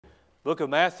Book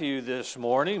of Matthew this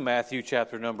morning, Matthew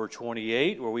chapter number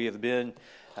 28, where we have been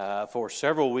for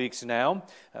several weeks now.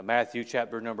 Matthew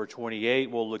chapter number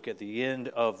 28, we'll look at the end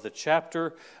of the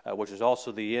chapter, which is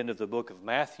also the end of the book of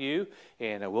Matthew,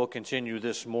 and we'll continue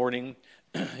this morning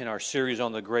in our series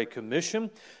on the Great Commission.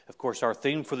 Of course, our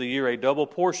theme for the year, a double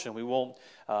portion. We want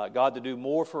God to do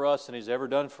more for us than He's ever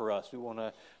done for us. We want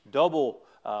a double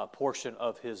portion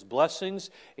of His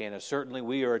blessings, and certainly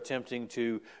we are attempting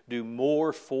to do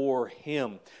more for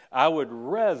Him. I would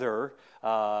rather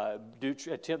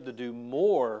attempt to do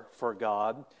more for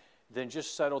God than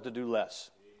just settle to do less.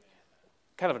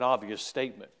 Kind of an obvious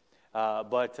statement.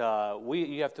 But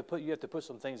you have to put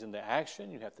some things into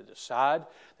action. You have to decide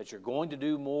that you're going to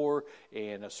do more,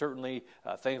 and certainly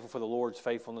thankful for the Lord's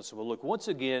faithfulness. So we'll look once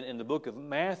again in the book of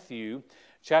Matthew,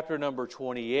 chapter number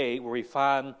 28, where we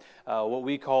find what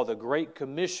we call the Great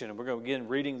Commission. And we're going to begin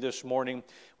reading this morning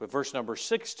with verse number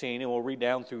 16, and we'll read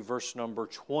down through verse number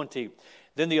 20.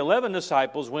 Then the 11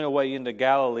 disciples went away into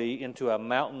Galilee, into a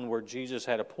mountain where Jesus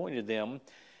had appointed them.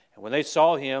 And when they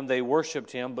saw Him, they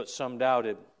worshipped Him, but some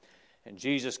doubted. And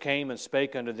Jesus came and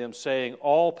spake unto them, saying,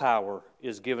 All power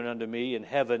is given unto me in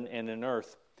heaven and in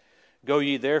earth. Go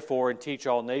ye therefore and teach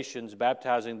all nations,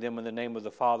 baptizing them in the name of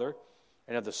the Father,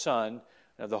 and of the Son,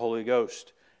 and of the Holy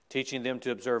Ghost, teaching them to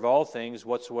observe all things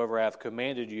whatsoever I have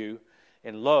commanded you.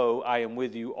 And lo, I am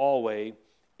with you always,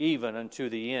 even unto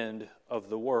the end of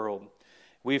the world.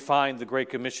 We find the Great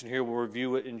Commission here. We'll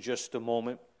review it in just a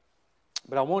moment.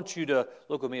 But I want you to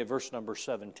look with me at verse number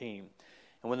 17.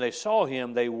 And when they saw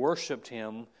Him, they worshipped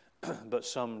Him, but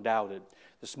some doubted.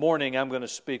 This morning, I'm going to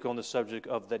speak on the subject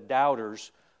of the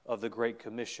doubters of the Great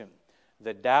Commission.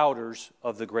 The doubters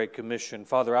of the Great Commission.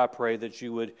 Father, I pray that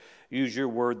you would use your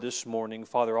word this morning.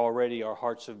 Father, already our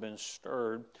hearts have been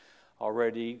stirred.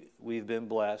 Already we've been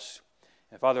blessed.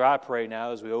 And Father, I pray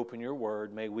now as we open your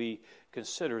word, may we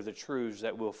consider the truths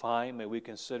that we'll find. May we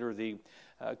consider the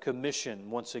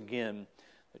commission once again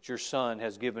that your Son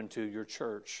has given to your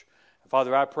church.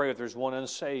 Father, I pray if there's one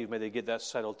unsaved, may they get that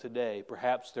settled today.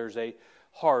 Perhaps there's a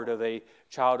heart of a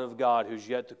child of God who's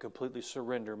yet to completely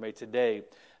surrender. May today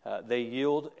they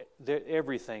yield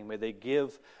everything. May they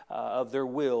give of their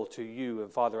will to you.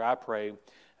 And Father, I pray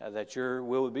that your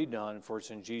will would be done. For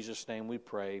it's in Jesus' name we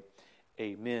pray.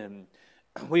 Amen.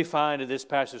 We find in this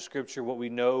passage of Scripture what we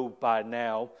know by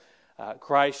now.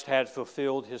 Christ had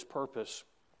fulfilled His purpose.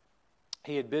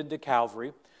 He had been to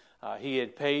Calvary. He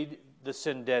had paid the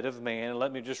sin debt of man. And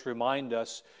let me just remind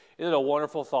us, it is a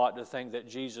wonderful thought to think that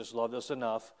Jesus loved us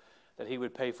enough that He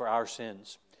would pay for our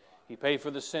sins. He paid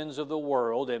for the sins of the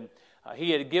world, and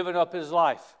He had given up His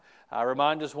life. I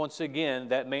remind us once again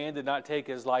that man did not take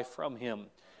His life from Him,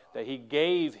 that He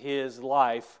gave His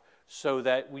life so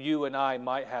that you and I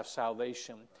might have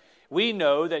salvation. We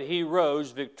know that He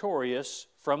rose victorious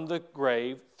from the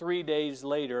grave 3 days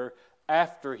later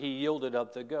after He yielded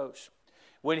up the ghost.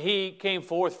 When He came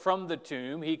forth from the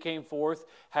tomb, He came forth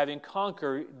having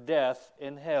conquered death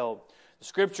and hell. The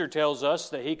Scripture tells us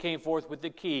that He came forth with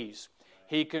the keys.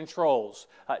 He controls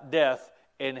death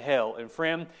and hell. And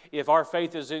friend, if our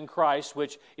faith is in Christ,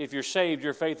 which if you're saved,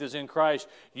 your faith is in Christ,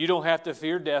 you don't have to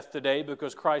fear death today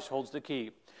because Christ holds the key.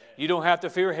 You don't have to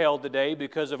fear hell today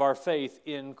because of our faith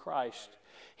in Christ.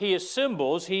 He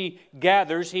assembles, He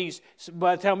gathers.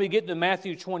 By the time we get to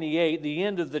Matthew 28, the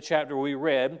end of the chapter we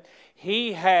read,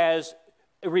 He has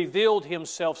revealed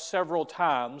Himself several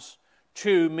times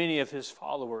to many of His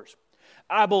followers.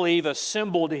 I believe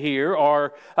assembled here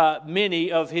are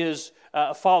many of His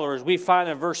followers. We find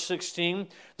in verse 16,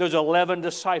 those 11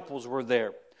 disciples were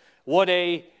there. What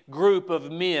a group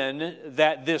of men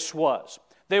that this was.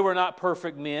 They were not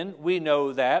perfect men, we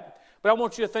know that. But I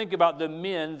want you to think about the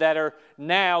men that are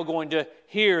now going to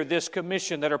hear this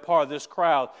commission, that are part of this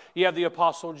crowd. You have the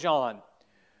Apostle John,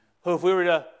 who if we were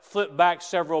to flip back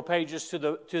several pages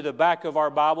to the back of our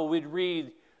Bible, we'd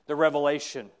read the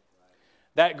Revelation.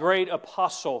 That great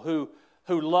apostle who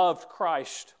loved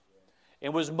Christ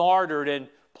and was martyred and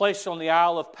placed on the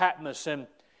Isle of Patmos. And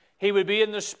he would be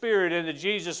in the Spirit, and that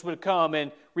Jesus would come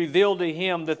and reveal to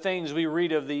him the things we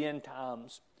read of the end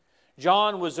times.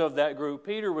 John was of that group.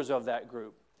 Peter was of that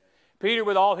group. Peter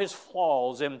with all his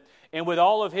flaws and with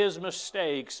all of his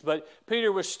mistakes, but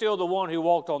Peter was still the one who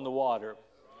walked on the water.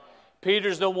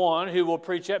 Peter's the one who will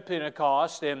preach at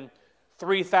Pentecost, and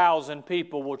 3,000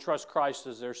 people will trust Christ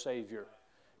as their Savior.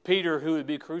 Peter, who would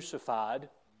be crucified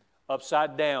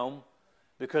upside down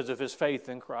because of his faith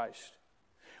in Christ.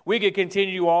 We could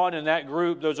continue on in that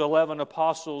group, those 11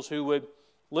 apostles who would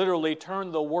literally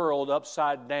turn the world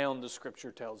upside down, the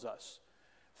Scripture tells us.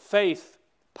 Faith,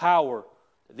 power,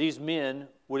 these men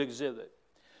would exhibit.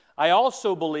 I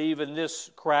also believe in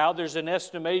this crowd, there's an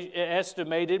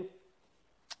estimated,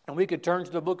 and we could turn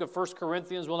to the book of 1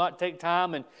 Corinthians, we'll not take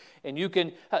time, and you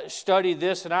can study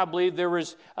this, and I believe there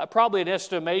was probably an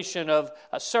estimation of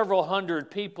several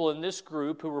hundred people in this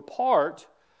group who were part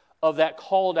of that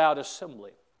called out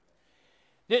assembly.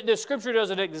 The Scripture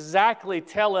doesn't exactly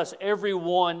tell us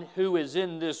everyone who is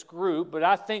in this group, but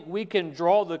I think we can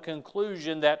draw the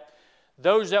conclusion that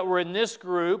those that were in this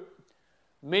group,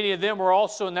 many of them were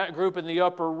also in that group in the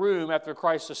upper room after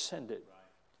Christ ascended.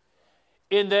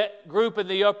 In that group in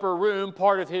the upper room,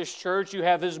 part of His church, you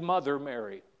have His mother,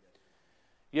 Mary.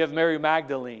 You have Mary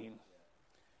Magdalene.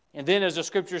 And then, as the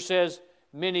Scripture says,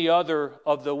 many other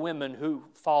of the women who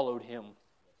followed Him.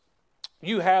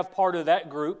 You have part of that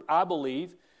group, I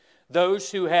believe,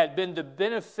 those who had been the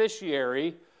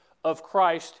beneficiary of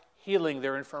Christ healing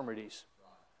their infirmities.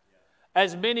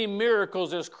 As many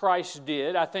miracles as Christ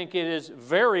did, I think it is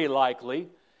very likely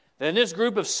that in this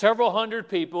group of several hundred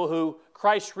people who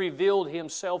Christ revealed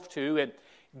Himself to and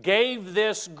gave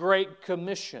this great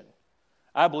commission,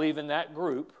 I believe in that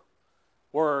group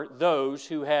were those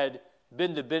who had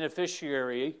been the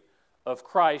beneficiary of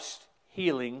Christ's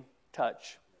healing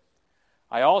touch.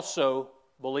 I also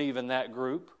believe in that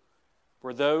group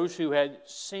were those who had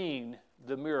seen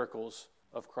the miracles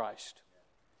of Christ.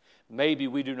 Maybe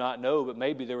we do not know, but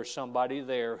maybe there was somebody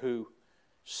there who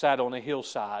sat on a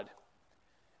hillside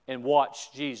and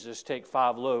watched Jesus take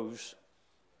 5 loaves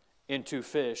and 2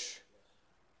 fish,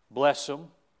 bless them,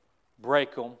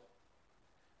 break them,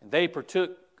 and they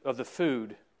partook of the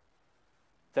food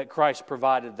that Christ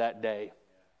provided that day.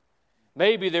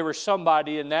 Maybe there was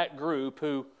somebody in that group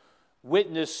who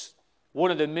witnessed one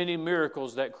of the many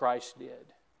miracles that Christ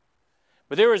did.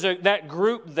 But there was that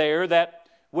group there that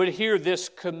would hear this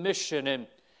commission, and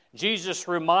Jesus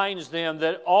reminds them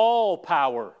that all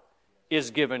power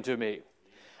is given to me.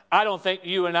 I don't think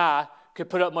you and I could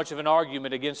put up much of an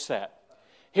argument against that.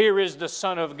 Here is the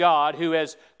Son of God who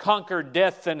has conquered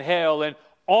death and hell, and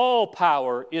all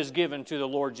power is given to the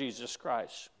Lord Jesus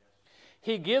Christ.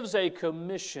 He gives a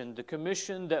commission, the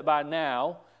commission that by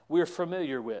now we're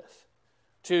familiar with,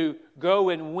 to go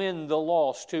and win the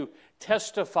lost, to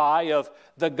testify of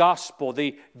the gospel,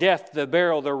 the death, the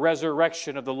burial, the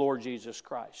resurrection of the Lord Jesus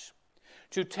Christ.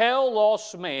 To tell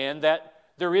lost man that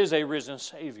there is a risen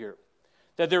Savior,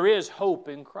 that there is hope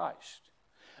in Christ.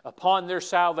 Upon their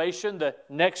salvation, the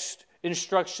next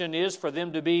instruction is for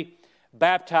them to be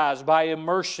baptized by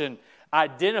immersion,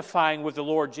 identifying with the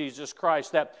Lord Jesus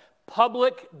Christ, that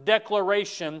public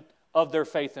declaration of their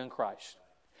faith in Christ.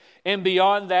 And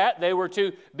beyond that, they were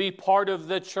to be part of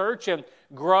the church and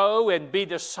grow and be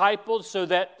discipled so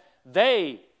that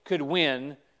they could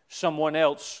win someone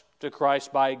else to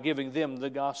Christ by giving them the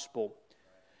gospel.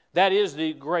 That is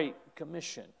the Great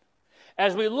Commission.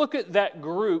 As we look at that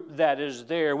group that is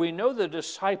there, we know the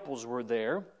disciples were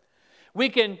there. We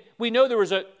know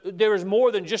there was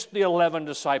more than just the 11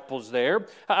 disciples there.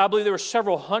 I believe there were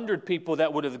several hundred people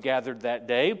that would have gathered that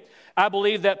day. I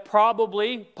believe that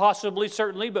probably, possibly,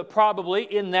 certainly, but probably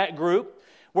in that group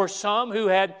were some who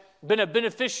had been a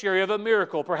beneficiary of a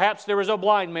miracle. Perhaps there was a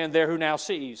blind man there who now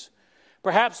sees.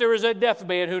 Perhaps there was a deaf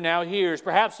man who now hears.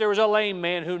 Perhaps there was a lame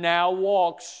man who now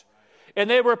walks. And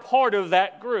they were part of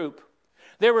that group.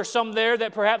 There were some there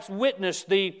that perhaps witnessed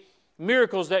the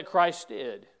miracles that Christ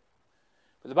did.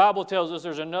 But the Bible tells us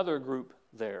there's another group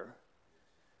there.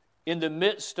 In the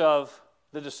midst of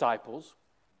the disciples,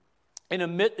 in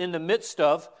the midst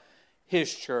of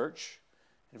His church.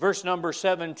 In verse number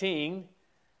 17,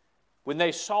 when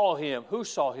they saw Him, who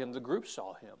saw Him? The group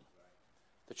saw Him.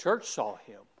 The church saw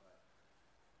Him.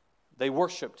 They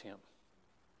worshiped Him.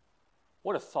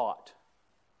 What a thought.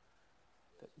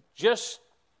 Just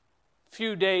a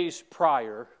few days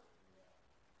prior,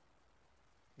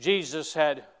 Jesus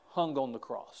had hung on the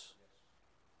cross.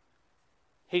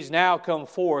 He's now come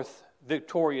forth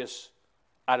victorious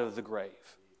out of the grave.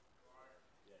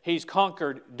 He's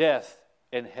conquered death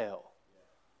and hell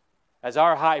as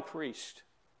our high priest.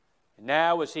 And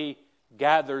now as He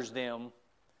gathers them,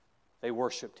 they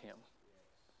worshiped Him.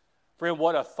 Friend,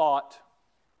 what a thought.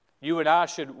 You and I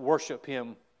should worship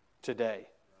Him today.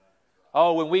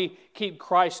 Oh, when we keep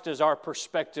Christ as our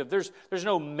perspective, there's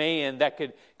no man that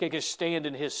could stand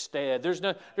in His stead.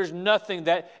 There's nothing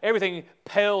that, everything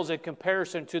pales in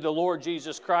comparison to the Lord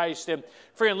Jesus Christ. And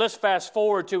friend, let's fast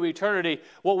forward to eternity.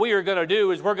 What we are going to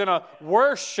do is we're going to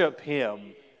worship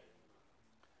Him.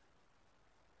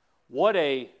 What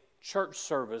a church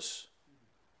service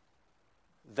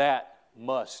that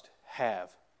must have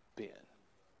been.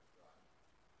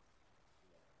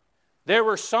 There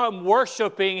were some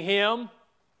worshiping Him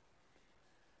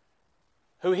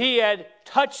who He had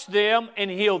touched them and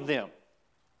healed them.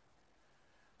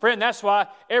 Friend, that's why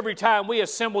every time we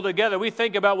assemble together, we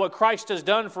think about what Christ has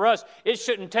done for us. It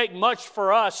shouldn't take much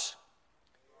for us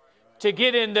to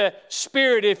get in the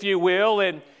spirit, if you will,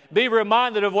 and be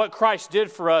reminded of what Christ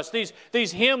did for us.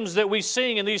 These hymns that we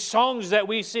sing and these songs that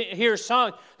we hear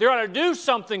sung, they ought to do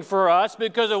something for us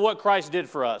because of what Christ did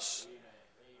for us.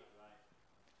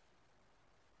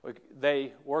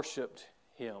 They worshiped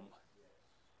Him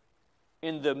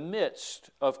in the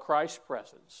midst of Christ's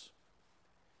presence.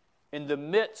 In the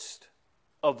midst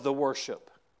of the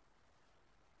worship,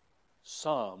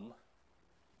 some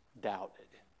doubted.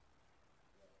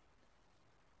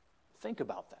 Think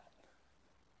about that.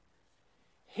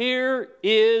 Here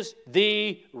is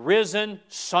the risen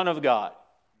Son of God.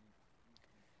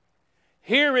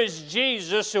 Here is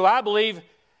Jesus, who I believe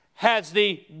has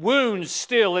the wounds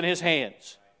still in His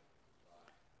hands.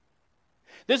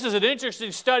 This is an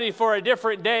interesting study for a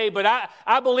different day, but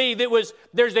I believe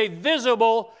there's a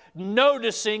visible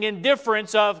noticing and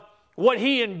difference of what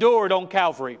He endured on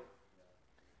Calvary.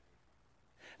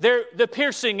 The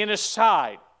piercing in His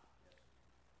side.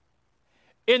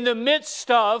 In the midst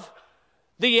of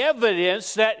the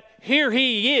evidence that here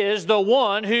He is, the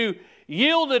one who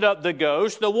yielded up the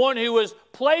ghost, the one who was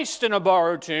placed in a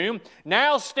borrowed tomb,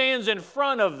 now stands in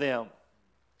front of them.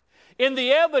 In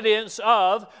the evidence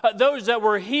of those that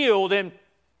were healed and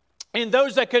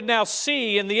those that could now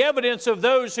see, and the evidence of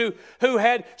those who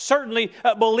had certainly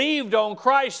believed on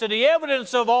Christ, and the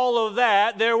evidence of all of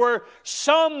that, there were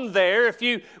some there, if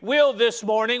you will, this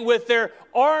morning with their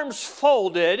arms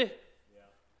folded,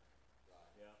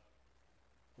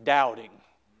 doubting.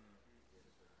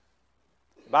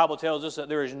 The Bible tells us that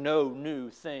there is no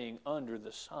new thing under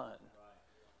the sun.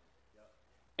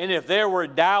 And if there were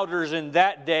doubters in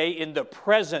that day in the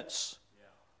presence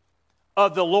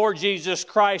of the Lord Jesus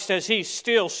Christ as He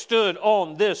still stood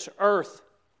on this earth,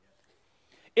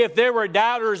 if there were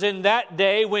doubters in that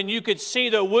day when you could see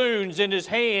the wounds in His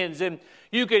hands and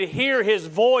you could hear His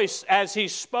voice as He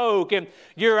spoke, and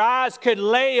your eyes could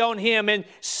lay on Him and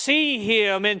see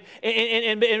Him and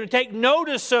take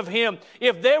notice of Him,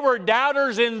 if there were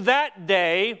doubters in that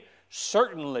day,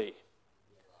 certainly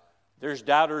there's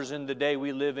doubters in the day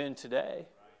we live in today.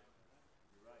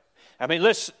 I mean,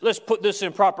 let's put this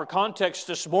in proper context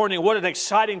this morning. What an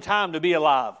exciting time to be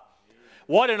alive.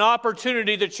 What an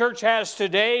opportunity the church has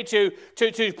today to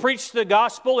preach the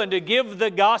gospel and to give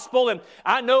the gospel. And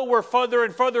I know we're further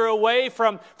and further away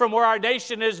from where our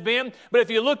nation has been. But if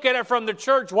you look at it from the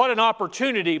church, what an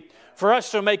opportunity for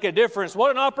us to make a difference.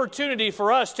 What an opportunity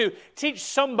for us to teach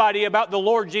somebody about the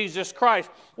Lord Jesus Christ.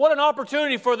 What an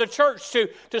opportunity for the church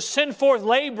to send forth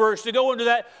laborers to go into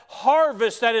that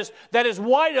harvest that is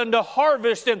white unto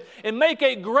harvest and make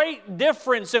a great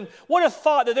difference. And what a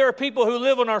thought that there are people who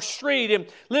live on our street and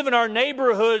live in our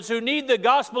neighborhoods who need the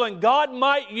gospel, and God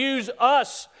might use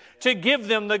us to give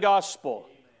them the gospel.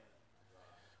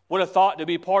 What a thought to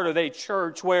be part of a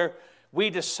church where we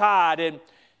decide, and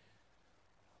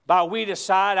by we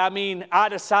decide, I mean I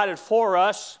decided for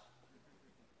us,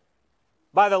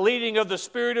 by the leading of the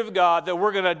Spirit of God, that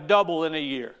we're going to double in a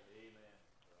year.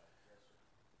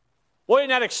 Well, isn't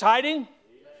that exciting?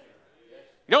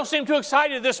 You don't seem too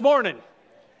excited this morning.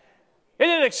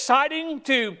 Isn't it exciting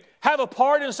to have a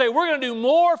part and say, we're going to do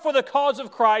more for the cause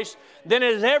of Christ than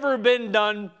has ever been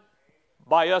done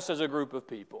by us as a group of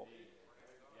people?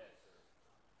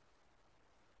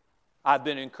 I've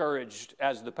been encouraged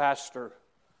as the pastor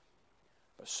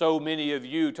by so many of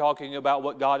you talking about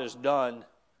what God has done,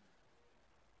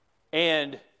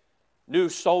 and new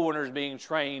soul winners being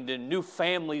trained and new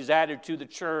families added to the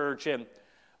church, and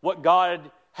what God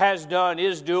has done,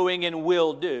 is doing, and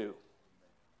will do.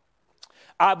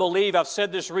 I believe, I've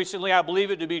said this recently, I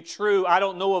believe it to be true. I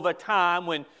don't know of a time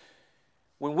when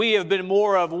we have been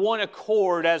more of one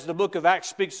accord, as the book of Acts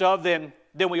speaks of, than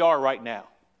we are right now.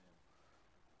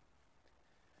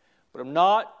 But I'm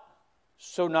not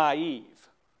so naive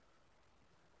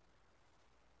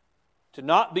to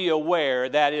not be aware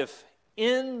that if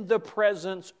in the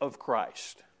presence of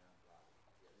Christ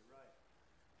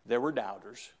there were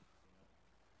doubters,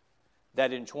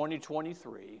 that in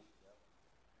 2023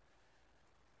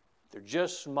 there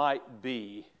just might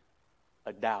be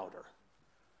a doubter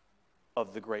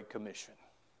of the Great Commission,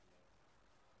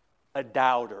 a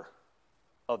doubter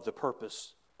of the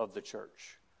purpose of the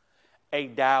church, a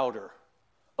doubter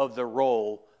of the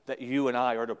role that you and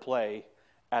I are to play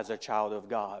as a child of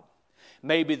God.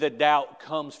 Maybe the doubt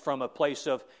comes from a place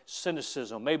of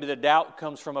cynicism. Maybe the doubt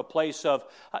comes from a place of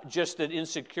just an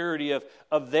insecurity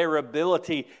of their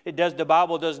ability. The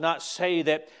Bible does not say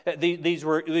that these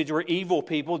were evil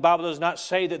people. The Bible does not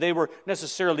say that they were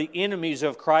necessarily enemies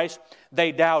of Christ.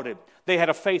 They doubted. They had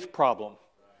a faith problem.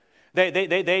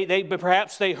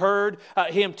 Perhaps they heard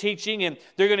him teaching, and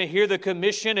they're going to hear the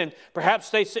commission, and perhaps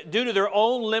they, due to their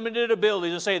own limited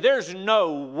abilities, and say, "There's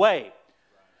no way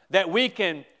that we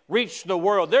can reach the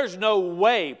world. There's no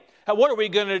way. What are we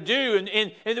going to do?"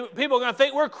 And people are going to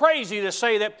think we're crazy to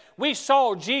say that we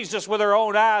saw Jesus with our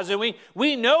own eyes, and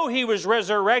we know He was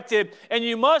resurrected, and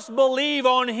you must believe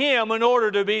on Him in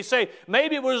order to be saved.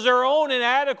 Maybe it was their own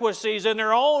inadequacies and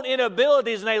their own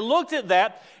inabilities, and they looked at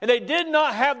that, and they did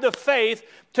not have the faith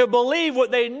to believe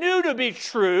what they knew to be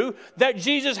true, that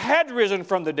Jesus had risen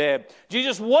from the dead.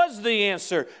 Jesus was the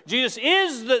answer. Jesus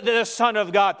is the Son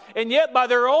of God. And yet by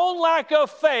their own lack of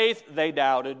faith, they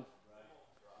doubted.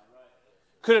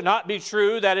 Could it not be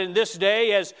true that in this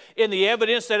day, as in the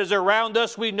evidence that is around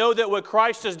us, we know that what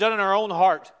Christ has done in our own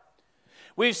heart?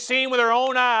 We've seen with our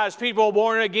own eyes people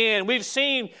born again. We've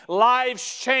seen lives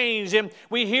change, and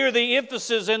we hear the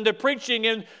emphasis in the preaching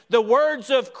and the words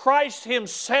of Christ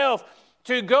Himself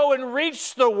to go and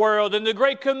reach the world, and the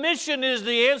Great Commission is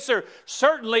the answer.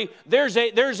 Certainly, there's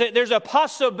a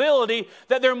possibility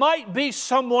that there might be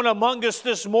someone among us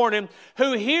this morning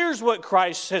who hears what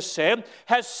Christ has said,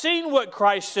 has seen what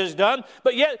Christ has done,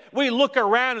 but yet we look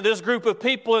around at this group of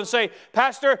people and say,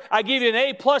 "Pastor, I give you an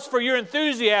A+ for your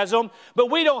enthusiasm, but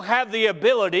we don't have the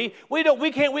ability.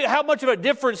 How much of a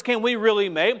difference can we really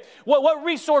make? What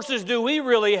resources do we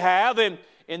really have?" And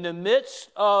in the midst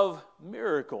of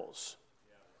miracles,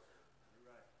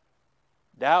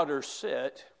 doubters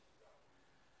sit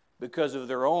because of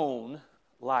their own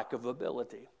lack of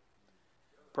ability.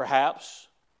 Perhaps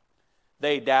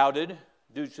they doubted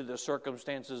due to the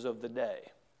circumstances of the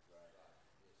day.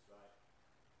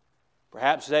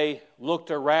 Perhaps they looked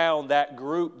around that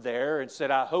group there and said,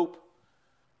 "I hope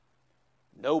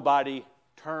nobody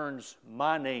turns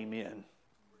my name in.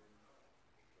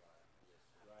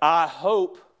 I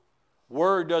hope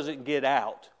word doesn't get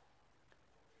out."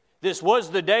 This was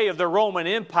the day of the Roman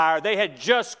Empire. They had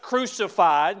just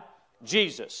crucified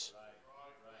Jesus.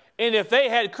 And if they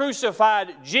had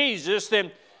crucified Jesus,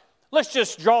 then let's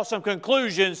just draw some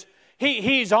conclusions.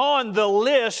 He's on the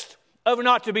list of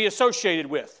not to be associated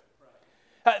with.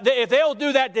 If they'll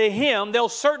do that to Him, they'll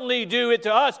certainly do it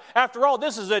to us. After all,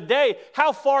 this is a day.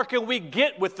 How far can we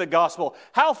get with the gospel?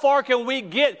 How far can we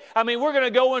get? I mean, we're going to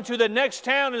go into the next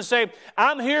town and say,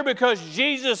 "I'm here because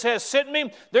Jesus has sent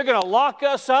me." They're going to lock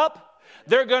us up.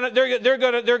 They're going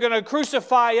to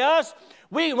crucify us.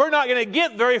 We're not going to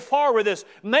get very far with this.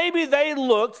 Maybe they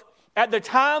looked at the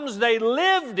times they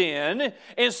lived in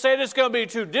and said it's going to be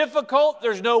too difficult.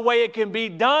 There's no way it can be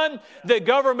done. The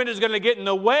government is going to get in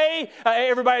the way.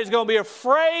 Everybody's going to be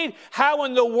afraid. How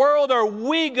in the world are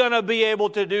we going to be able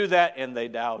to do that? And they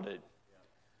doubted.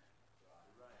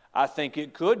 I think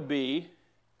it could be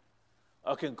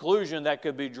a conclusion that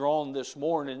could be drawn this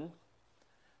morning,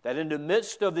 that in the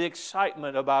midst of the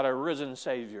excitement about a risen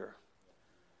Savior,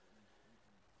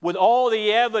 with all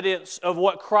the evidence of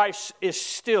what Christ is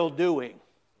still doing,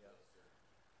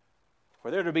 for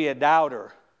there to be a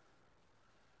doubter,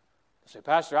 say,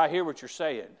 "Pastor, I hear what you're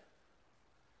saying,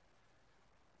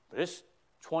 but it's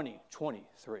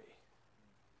 2023.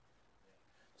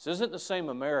 This isn't the same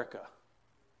America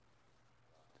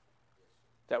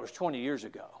that was 20 years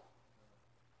ago.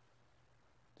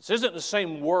 This isn't the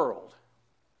same world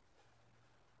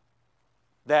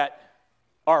that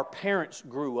our parents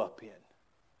grew up in.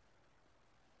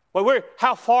 Well,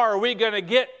 how far are we going to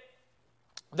get?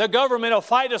 The government will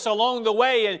fight us along the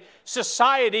way, and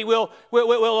society will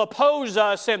oppose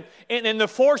us, and the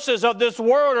forces of this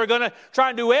world are going to try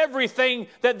and do everything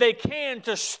that they can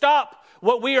to stop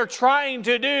what we are trying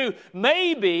to do.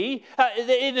 Maybe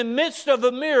in the midst of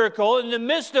a miracle, in the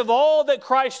midst of all that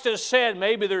Christ has said,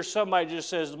 maybe there's somebody just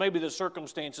says, maybe the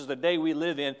circumstances, the day we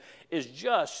live in is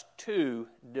just too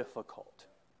difficult.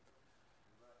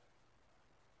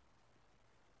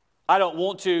 I don't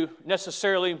want to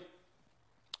necessarily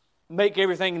make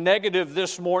everything negative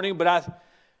this morning, but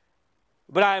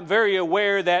I am very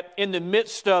aware that in the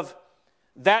midst of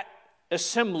that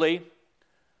assembly,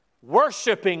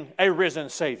 worshiping a risen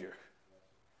Savior.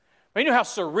 You know how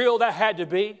surreal that had to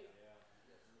be?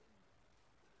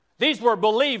 These were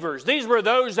believers. These were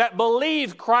those that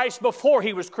believed Christ before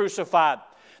He was crucified.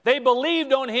 They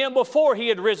believed on Him before He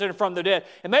had risen from the dead.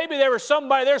 And maybe there was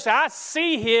somebody there saying, I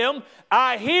see Him,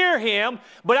 I hear Him,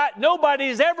 but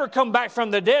nobody's ever come back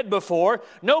from the dead before.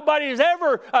 Nobody's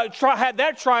ever had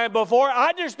that triumph before.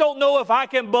 I just don't know if I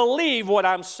can believe what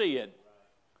I'm seeing.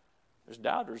 There's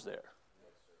doubters there.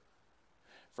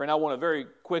 Friend, I want to very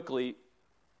quickly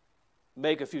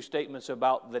make a few statements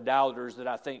about the doubters that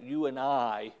I think you and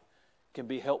I can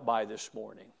be helped by this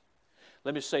morning.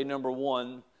 Let me say, number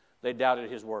one, they doubted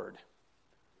His word.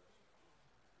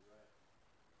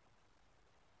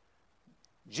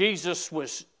 Jesus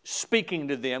was speaking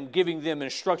to them, giving them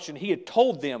instruction. He had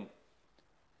told them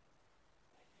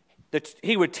that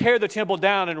He would tear the temple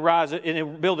down and rise it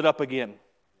and build it up again.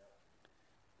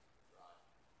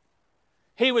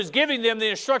 He was giving them the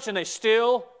instruction. They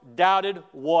still doubted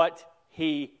what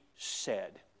He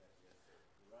said.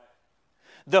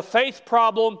 The faith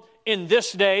problem in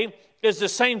this day is the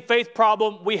same faith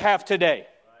problem we have today,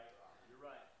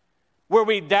 where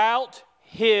we doubt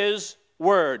His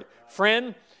word.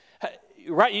 Friend,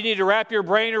 right, you need to wrap your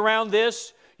brain around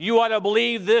this. You ought to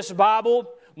believe this Bible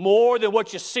more than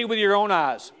what you see with your own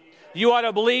eyes. You ought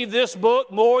to believe this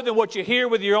book more than what you hear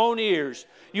with your own ears.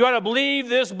 You ought to believe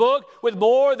this book with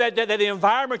more that the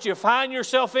environment you find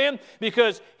yourself in,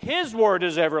 because His word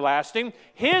is everlasting.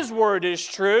 His word is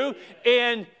true.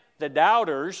 And the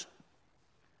doubters,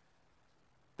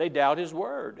 they doubt His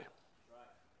word.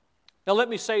 Now let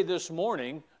me say this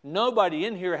morning, nobody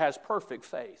in here has perfect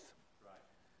faith.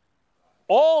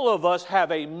 All of us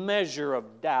have a measure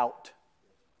of doubt.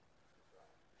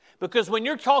 Because when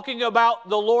you're talking about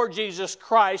the Lord Jesus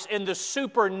Christ and the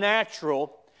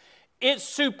supernatural, it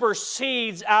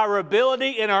supersedes our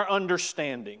ability and our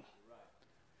understanding.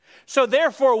 So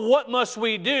therefore, what must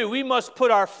we do? We must put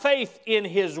our faith in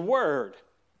His word.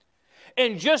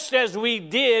 And just as we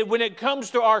did when it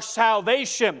comes to our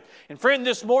salvation. And friend,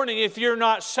 this morning, if you're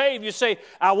not saved, you say,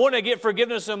 I want to get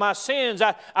forgiveness of my sins.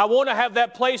 I want to have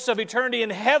that place of eternity in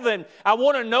heaven. I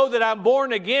want to know that I'm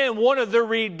born again, one of the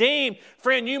redeemed.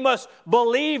 Friend, you must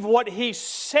believe what He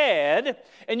said,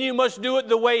 and you must do it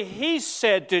the way He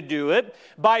said to do it.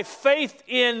 By faith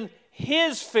in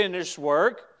His finished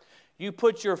work, you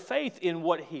put your faith in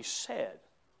what He said.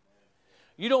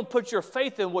 You don't put your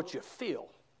faith in what you feel.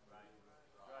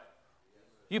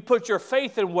 You put your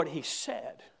faith in what He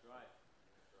said.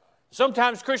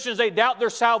 Sometimes Christians, they doubt their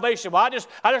salvation. Well, I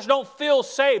just don't feel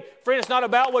saved. Friend, it's not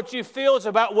about what you feel. It's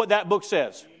about what that book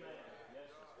says.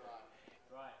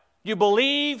 You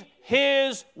believe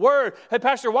His word. Hey,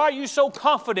 Pastor, why are you so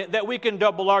confident that we can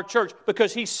double our church?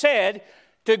 Because He said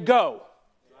to go.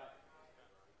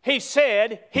 He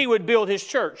said He would build His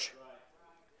church.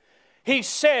 He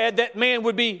said that man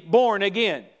would be born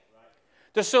again.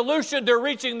 The solution to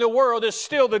reaching the world is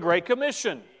still the Great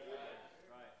Commission.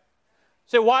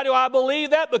 So why do I believe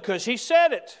that? Because He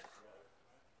said it.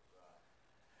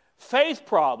 Faith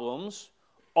problems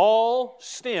all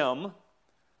stem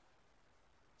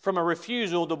from a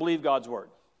refusal to believe God's word.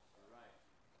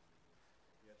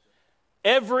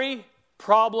 Every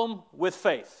problem with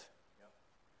faith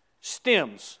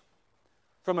stems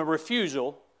from a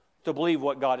refusal to believe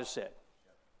what God has said.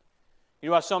 You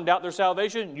know why some doubt their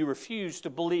salvation? You refuse to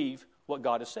believe what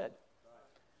God has said.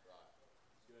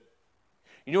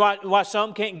 You know why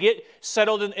some can't get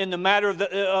settled in the matter of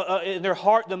in their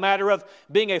heart, the matter of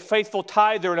being a faithful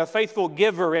tither and a faithful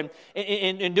giver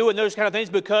and doing those kind of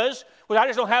things? Because, well, I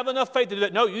just don't have enough faith to do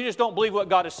that. No, you just don't believe what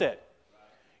God has said.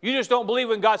 You just don't believe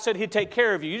when God said He'd take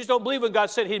care of you. You just don't believe when God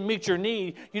said He'd meet your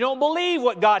need. You don't believe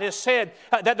what God has said,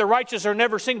 that the righteous are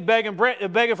never seen begging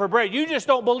for bread. You just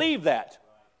don't believe that.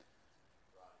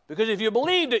 Because if you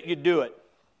believed it, you'd do it.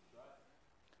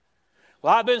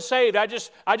 Well, I've been saved. I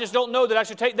just don't know that I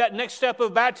should take that next step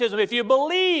of baptism. If you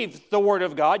believed the Word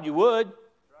of God, you would.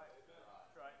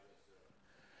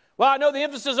 Well, I know the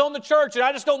emphasis on the church, and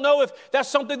I just don't know if that's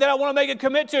something that I want to make a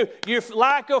commit to. Your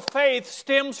lack of faith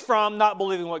stems from not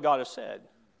believing what God has said.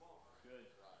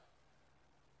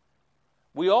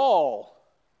 None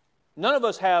of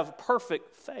us have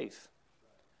perfect faith.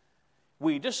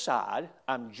 We decide,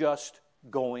 I'm just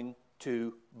going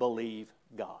to believe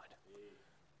God.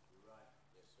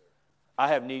 I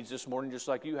have needs this morning just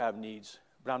like you have needs,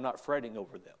 but I'm not fretting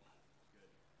over them.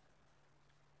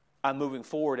 I'm moving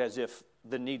forward as if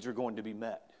the needs are going to be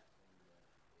met.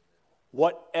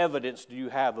 What evidence do you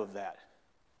have of that?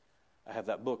 I have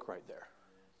that book right there.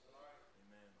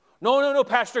 No,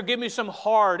 Pastor, give me some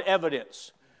hard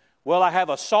evidence. Well, I have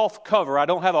a soft cover. I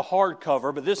don't have a hard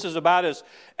cover, but this is about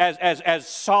as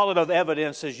solid of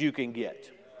evidence as you can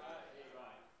get.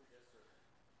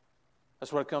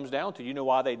 That's what it comes down to. You know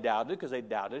why they doubted? Because they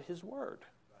doubted His word.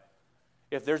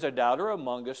 if there's a doubter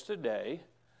among us today,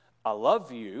 I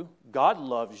love you, God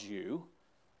loves you.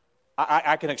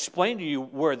 I can explain to you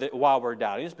why we're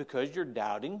doubting. It's because you're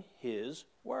doubting His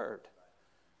Word.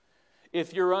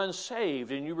 If you're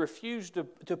unsaved and you refuse to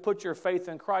put your faith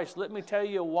in Christ, let me tell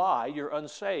you why you're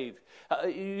unsaved.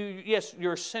 Yes,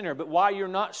 you're a sinner, but why you're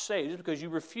not saved is because you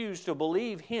refuse to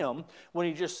believe Him when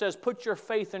He just says, put your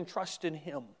faith and trust in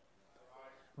Him.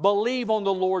 Believe on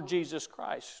the Lord Jesus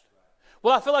Christ.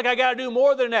 Well, I feel like I got to do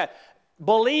more than that.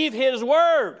 Believe His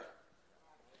Word.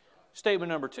 Statement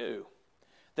number 2.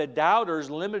 The doubters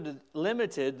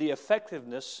limited the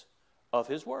effectiveness of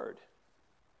His Word.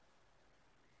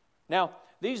 Now,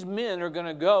 these men are going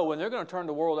to go and they're going to turn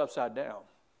the world upside down.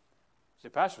 Say,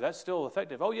 Pastor, that's still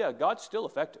effective. Oh yeah, God's still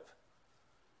effective.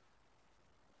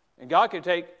 And God can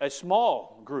take a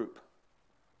small group.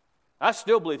 I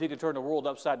still believe He can turn the world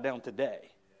upside down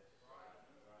today.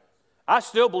 I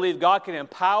still believe God can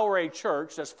empower a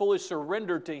church that's fully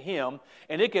surrendered to Him,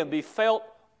 and it can be felt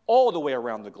all the way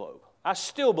around the globe. I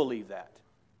still believe that.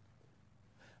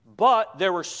 But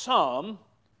there were some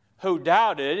who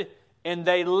doubted, and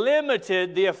they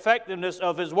limited the effectiveness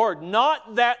of His Word.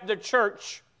 Not that the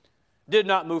church did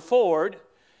not move forward,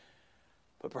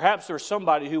 but perhaps there was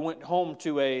somebody who went home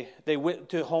to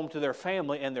their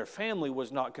family, and their family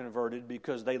was not converted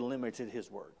because they limited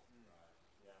His Word.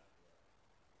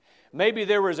 Maybe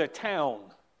there was a town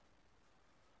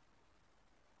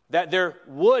that there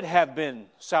would have been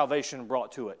salvation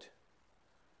brought to it,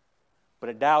 but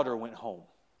a doubter went home.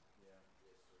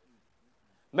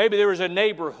 Maybe there was a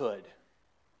neighborhood.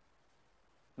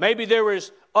 Maybe there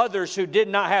was others who did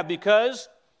not have, because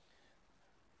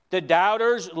the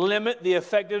doubters limit the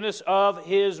effectiveness of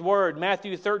His Word.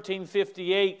 Matthew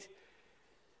 13:58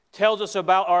 tells us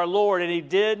about our Lord, and He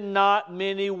did not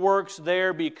many works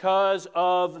there because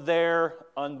of their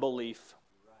unbelief.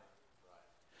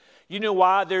 You know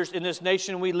why in this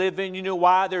nation we live in, you know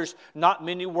why there's not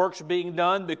many works being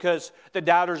done? Because the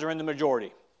doubters are in the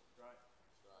majority.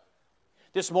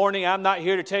 This morning, I'm not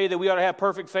here to tell you that we ought to have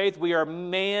perfect faith. We are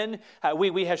men.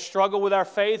 We have struggled with our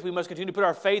faith. We must continue to put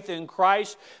our faith in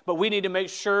Christ. But we need to make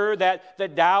sure that the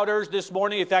doubters this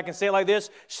morning, if I can say it like this,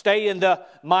 stay in the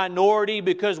minority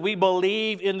because we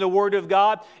believe in the Word of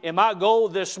God. And my goal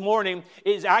this morning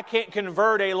is I can't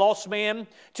convert a lost man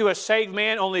to a saved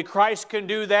man. Only Christ can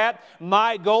do that.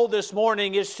 My goal this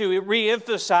morning is to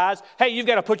reemphasize, hey, you've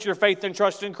got to put your faith and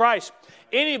trust in Christ.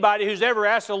 Anybody who's ever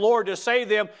asked the Lord to save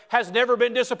them has never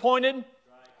been disappointed.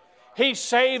 He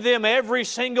saved them every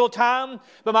single time.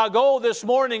 But my goal this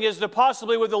morning is to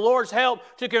possibly, with the Lord's help,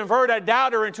 to convert a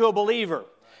doubter into a believer.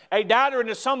 A doubter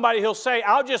into somebody who'll say,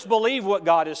 I'll just believe what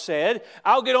God has said.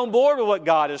 I'll get on board with what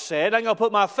God has said. I'm going to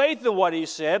put my faith in what He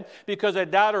said, because a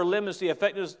doubter limits the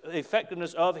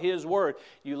effectiveness of His Word.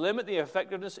 You limit the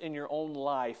effectiveness in your own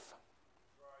life.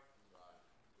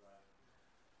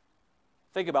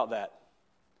 Think about that.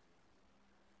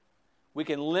 We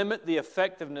can limit the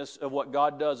effectiveness of what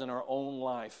God does in our own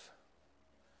life.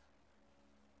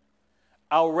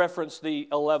 I'll reference the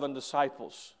 11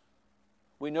 disciples.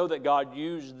 We know that God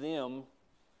used them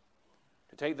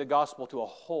to take the gospel to a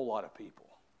whole lot of people.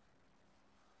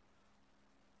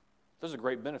 There's a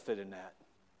great benefit in that.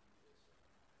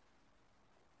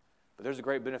 But there's a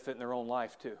great benefit in their own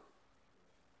life too.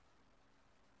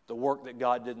 The work that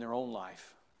God did in their own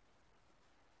life.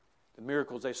 The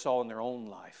miracles they saw in their own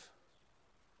life.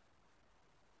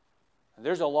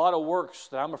 There's a lot of works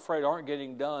that I'm afraid aren't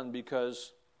getting done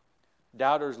because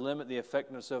doubters limit the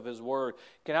effectiveness of His Word.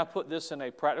 Can I put this in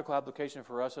a practical application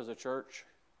for us as a church?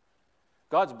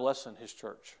 God's blessing His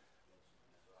church.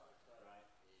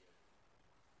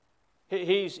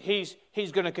 He's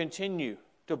going to continue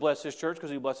to bless His church because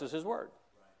He blesses His Word.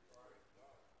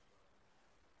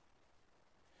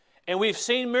 And we've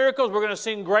seen miracles. We're going to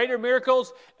see greater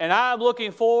miracles. And I'm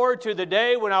looking forward to the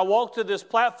day when I walk to this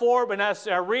platform and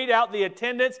I read out the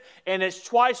attendance, and it's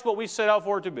twice what we set out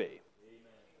for it to be. Amen.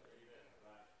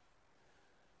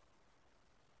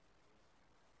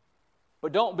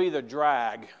 But don't be the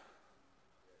drag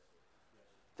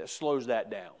that slows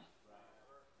that down.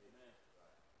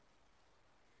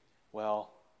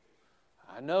 Well,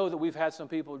 I know that we've had some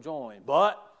people join,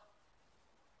 but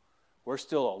we're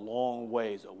still a long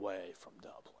ways away from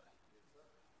Dublin.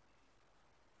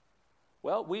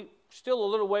 Well, we're still a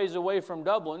little ways away from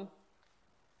Dublin,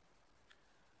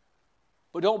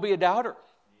 but don't be a doubter.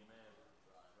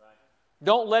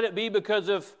 Don't let it be because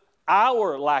of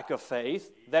our lack of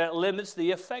faith that it limits the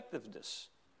effectiveness.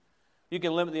 You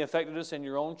can limit the effectiveness in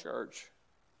your own church.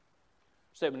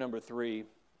 Statement number 3.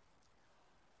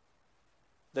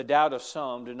 The doubt of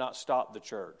some did not stop the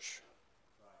church.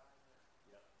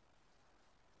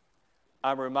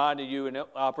 I'm reminding you, and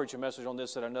I'll preach a message on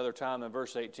this at another time. In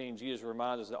verse 18, Jesus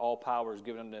reminds us that all power is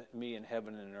given unto me in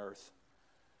heaven and in earth.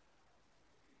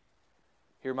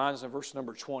 He reminds us in verse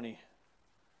number 20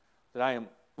 that I am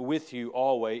with you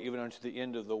always, even unto the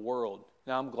end of the world.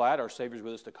 Now, I'm glad our Savior's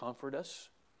with us to comfort us,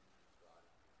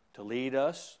 to lead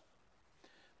us.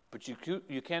 But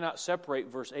you cannot separate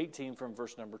verse 18 from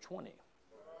verse number 20.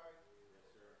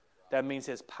 That means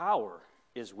His power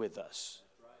is with us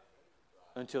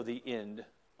until the end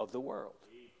of the world.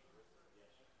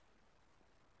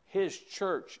 His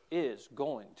church is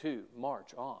going to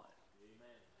march on.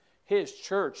 His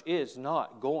church is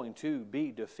not going to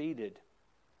be defeated.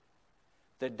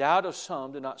 The doubt of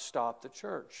some did not stop the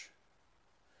church.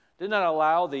 It did not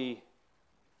allow the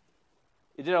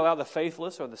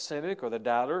faithless or the cynic or the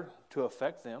doubter to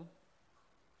affect them.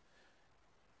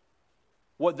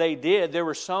 What they did, there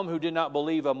were some who did not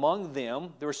believe among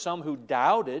them. There were some who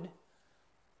doubted.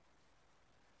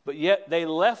 But yet they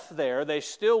left there. They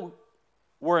still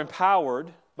were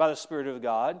empowered by the Spirit of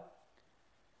God.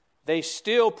 They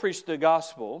still preached the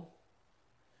gospel.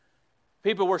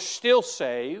 People were still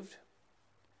saved.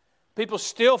 People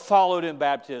still followed in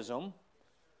baptism.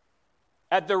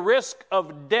 At the risk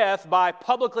of death by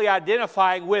publicly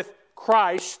identifying with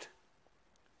Christ,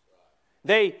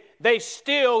 they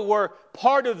still were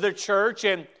part of the church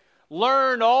and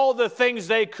learned all the things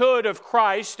they could of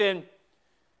Christ, and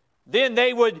then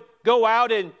they would go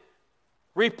out and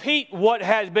repeat what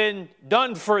had been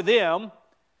done for them.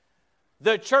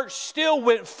 The church still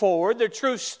went forward, the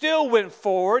truth still went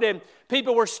forward, and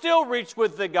people were still reached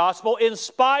with the gospel in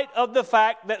spite of the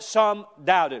fact that some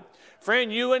doubted.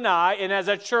 Friend, you and I, and as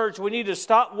a church, we need to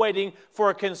stop waiting for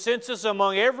a consensus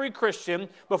among every Christian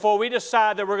before we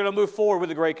decide that we're going to move forward with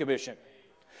the Great Commission.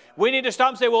 We need to stop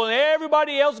and say, well,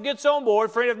 everybody else gets on board.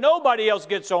 Friend, if nobody else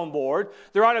gets on board,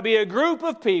 there ought to be a group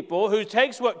of people who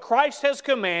takes what Christ has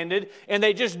commanded and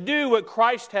they just do what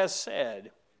Christ has said.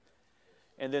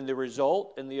 And then the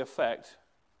result and the effect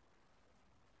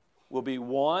will be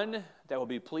one that will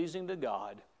be pleasing to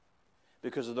God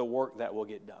because of the work that will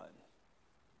get done.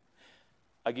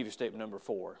 I'll give you statement number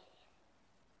 4.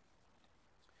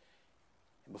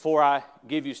 Before I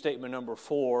give you statement number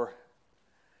 4,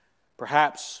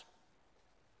 perhaps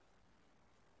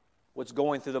what's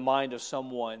going through the mind of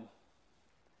someone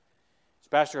is,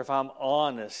 Pastor, if I'm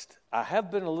honest, I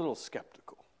have been a little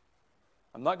skeptical.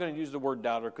 I'm not going to use the word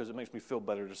doubter because it makes me feel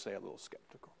better to say a little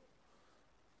skeptical.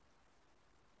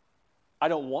 I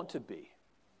don't want to be.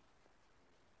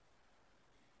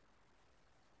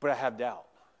 But I have doubt.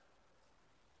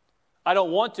 I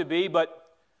don't want to be, but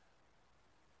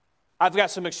I've got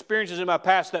some experiences in my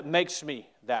past that makes me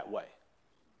that way.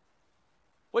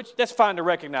 Which, that's fine to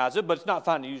recognize it, but it's not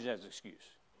fine to use it as an excuse.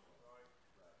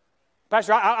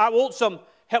 Pastor, I want some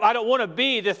help. I don't want to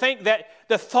be to think that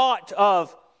the thought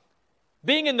of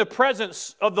being in the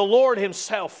presence of the Lord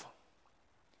Himself,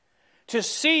 to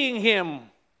seeing Him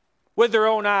with their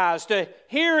own eyes, to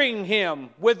hearing Him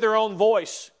with their own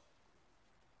voice.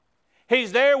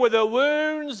 He's there with the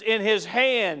wounds in His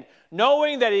hand,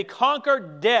 knowing that He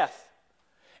conquered death.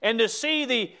 And to see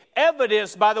the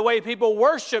evidence by the way people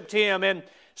worshiped Him, and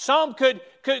some could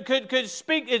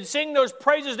speak and sing those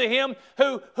praises to Him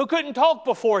who couldn't talk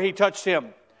before He touched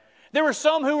him. There were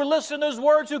some who were listening to those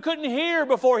words who couldn't hear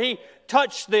before He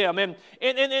touched them. And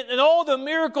all the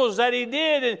miracles that He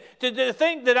did, and to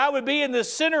think that I would be in the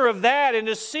center of that and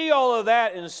to see all of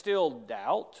that and still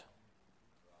doubt.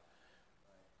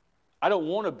 I don't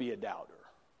want to be a doubter.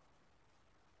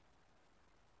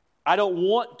 I don't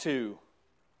want to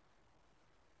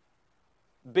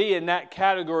be in that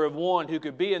category of one who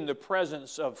could be in the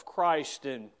presence of Christ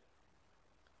and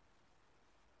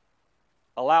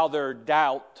allow their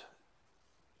doubt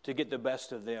to get the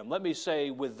best of them. Let me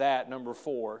say with that, number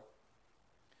 4,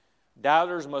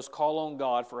 doubters must call on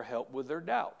God for help with their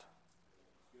doubt.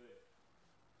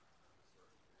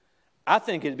 I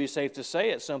think it'd be safe to say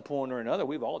at some point or another,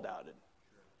 we've all doubted.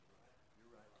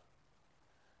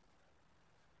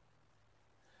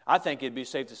 I think it'd be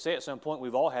safe to say at some point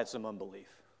we've all had some unbelief.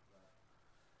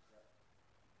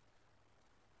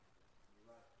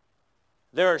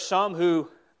 There are some who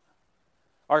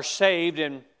are saved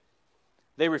and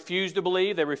they refuse to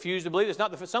believe. They refuse to believe. It's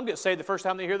not some get saved the first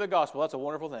time they hear the gospel. That's a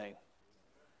wonderful thing.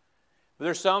 But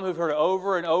there's some who've heard it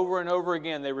over and over and over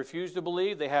again. They refuse to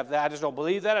believe. They have that. I just don't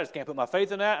believe that. I just can't put my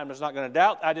faith in that. I'm just not going to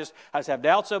doubt. I just have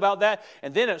doubts about that.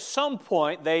 And then at some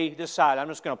point they decide, I'm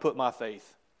just going to put my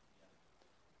faith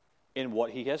in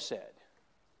what He has said.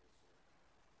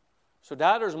 So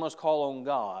doubters must call on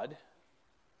God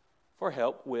for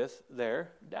help with their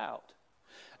doubt.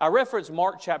 I reference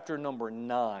Mark chapter number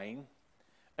 9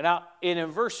 And now, in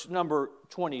verse number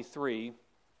 23,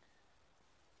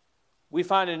 we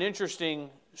find an interesting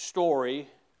story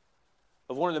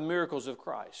of one of the miracles of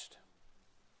Christ.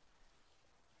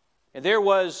 And there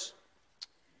was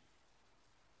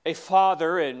a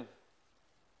father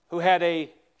who had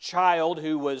a child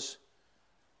who was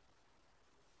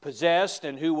possessed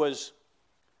and who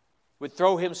would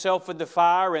throw himself in the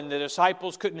fire, and the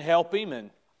disciples couldn't help him. And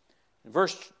in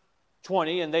verse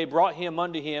 20, and they brought him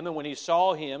unto him, and when he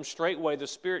saw him, straightway the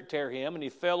spirit tear him, and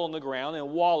he fell on the ground and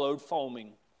wallowed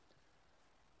foaming.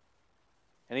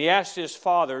 And he asked his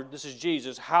father, this is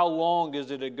Jesus, how long is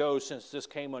it ago since this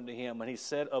came unto him? And he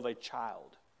said, of a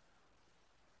child.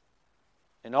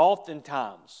 And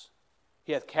oftentimes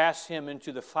he hath cast him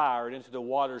into the fire and into the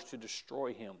waters to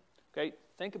destroy him. Okay,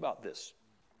 think about this.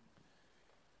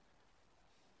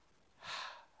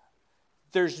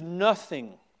 There's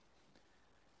nothing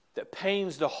that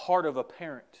pains the heart of a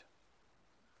parent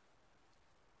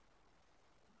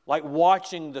like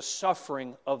watching the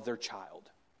suffering of their child.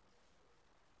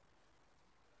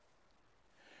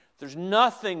 There's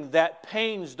nothing that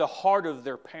pains the heart of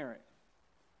their parent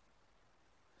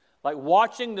like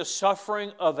watching the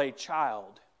suffering of a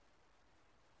child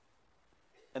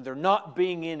and there not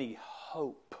being any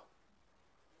hope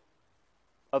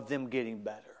of them getting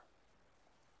better.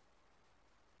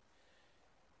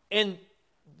 And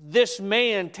this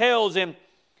man tells him,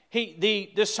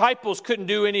 the disciples couldn't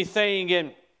do anything,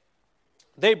 and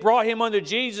they brought him unto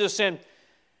Jesus, and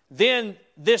then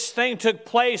this thing took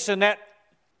place, and that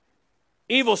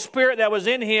evil spirit that was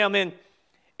in him, and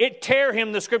it tear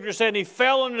him, the scripture said, and he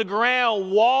fell on the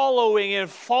ground, wallowing and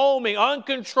foaming,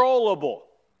 uncontrollable.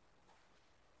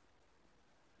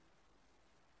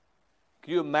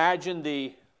 Can you imagine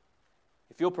if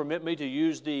you'll permit me to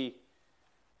use the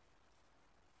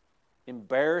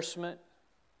embarrassment?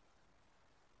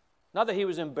 Not that he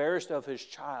was embarrassed of his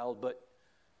child, but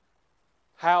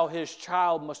how his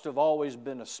child must have always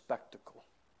been a spectacle.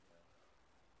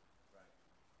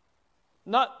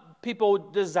 Not people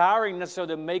desiring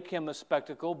necessarily to make him a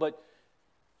spectacle, but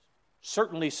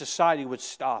certainly society would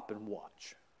stop and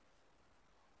watch.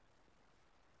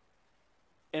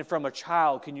 And from a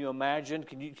child, can you imagine?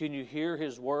 Can you hear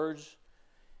his words?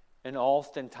 And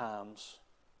oftentimes,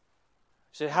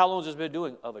 he said, how long has this been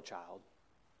doing? Of a child.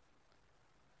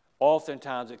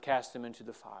 Oftentimes it cast him into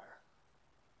the fire.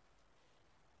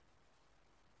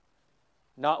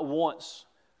 Not once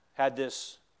had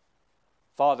this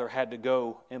father had to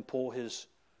go and pull his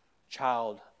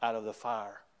child out of the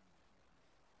fire,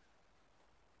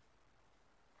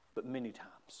 but many times.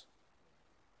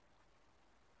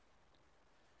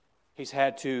 He's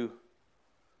had to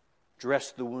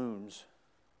dress the wounds.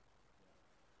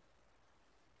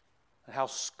 And how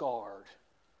scarred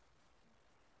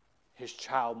his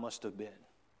child must have been.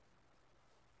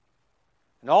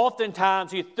 And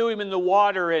oftentimes he threw him in the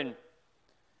water, and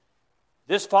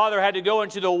this father had to go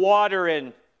into the water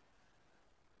and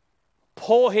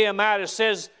pull him out. It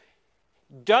says,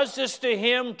 does this to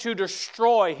him to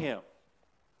destroy him.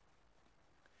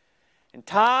 And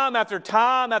time after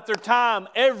time after time,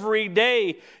 every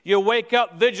day you wake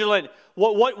up vigilant.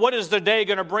 What is the day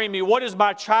going to bring me? What is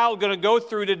my child going to go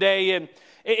through today? And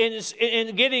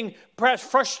getting perhaps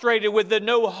frustrated with the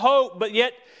no hope, but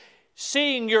yet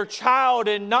seeing your child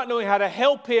and not knowing how to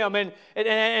help him,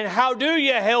 and how do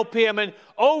you help him? And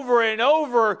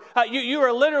over, you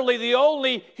are literally the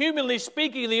only, humanly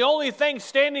speaking, the only thing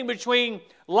standing between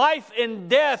life and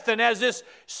death. And as this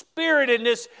spirit and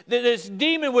this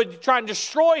demon would try and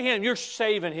destroy him, you're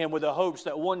saving him with the hopes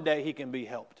that one day he can be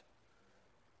helped.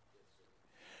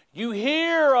 You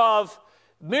hear of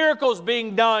miracles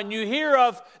being done. You hear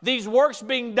of these works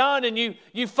being done, and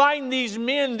you find these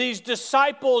men, these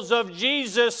disciples of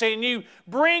Jesus, and you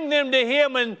bring them to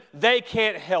him, and they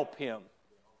can't help him.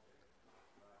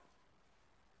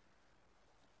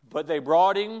 But they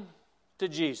brought him to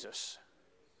Jesus.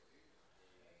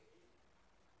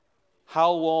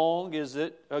 How long is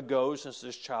it ago since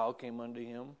this child came unto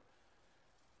him?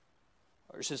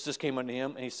 Or since this came unto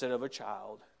him, and he said, of a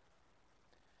child.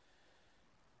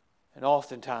 And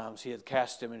oftentimes he had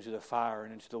cast him into the fire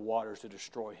and into the waters to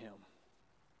destroy him.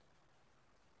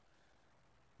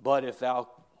 But if thou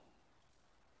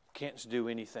canst do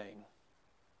anything,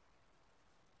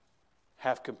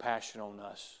 have compassion on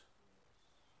us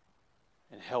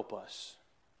and help us.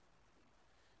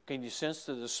 Can you sense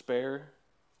the despair?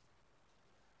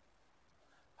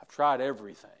 I've tried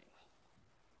everything.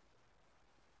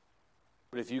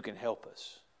 But if you can help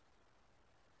us.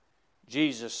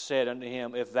 Jesus said unto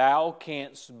him, if thou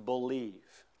canst believe,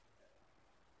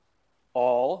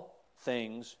 all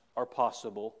things are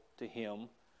possible to him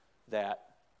that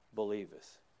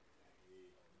believeth.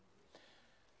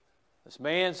 This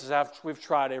man says, we've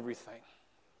tried everything.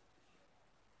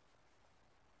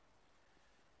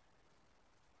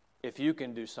 If you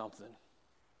can do something.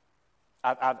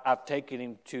 I've taken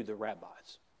him to the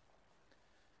rabbis.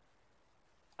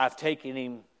 I've taken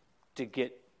him to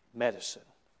get medicine.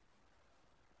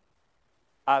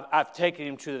 I've taken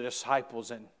him to the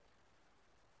disciples, and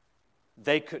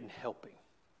they couldn't help him.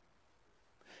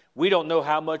 We don't know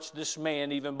how much this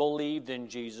man even believed in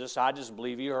Jesus. I just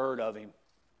believe he heard of him.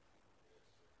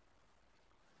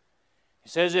 He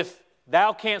says, if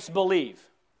thou canst believe,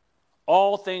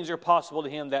 all things are possible to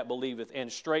him that believeth.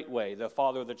 And straightway the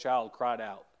father of the child cried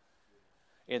out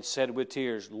and said with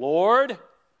tears, Lord,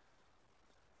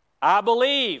 I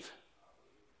believe.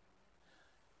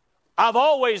 I've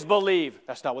always believed.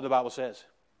 That's not what the Bible says.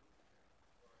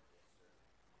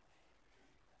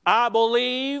 I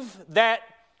believe that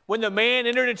when the man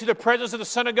entered into the presence of the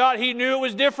Son of God, he knew it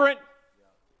was different.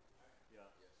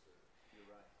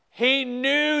 He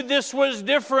knew this was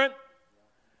different.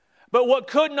 But what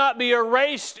could not be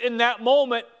erased in that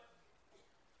moment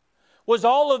was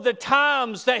all of the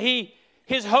times that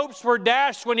his hopes were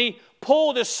dashed when he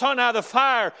pulled his son out of the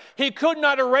fire. He could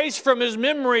not erase from his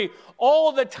memory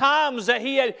all the times that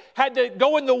he had to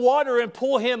go in the water and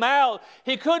pull him out.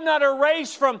 He could not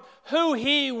erase from who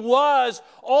he was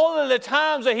all of the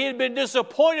times that he had been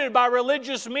disappointed by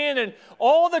religious men and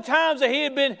all the times that he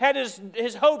had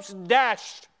his hopes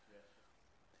dashed.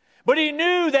 But he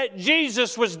knew that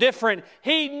Jesus was different.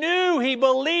 He knew, he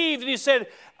believed, and he said,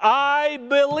 I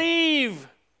believe.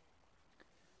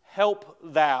 Help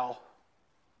thou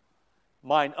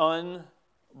mine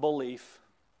unbelief.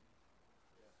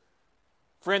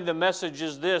 Friend, the message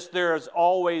is this: there has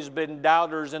always been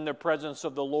doubters in the presence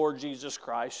of the Lord Jesus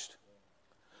Christ.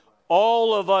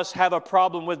 All of us have a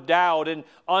problem with doubt and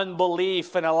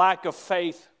unbelief and a lack of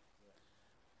faith.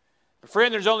 But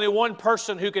friend, there's only one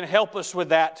person who can help us with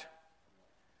that.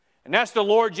 And that's the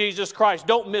Lord Jesus Christ.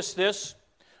 Don't miss this.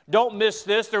 Don't miss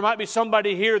this. There might be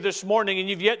somebody here this morning and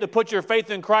you've yet to put your faith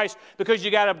in Christ because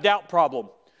you got a doubt problem.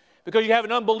 Because you have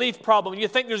an unbelief problem. And you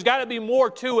think there's got to be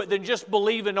more to it than just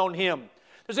believing on Him.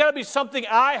 There's got to be something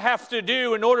I have to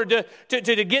do in order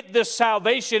to get this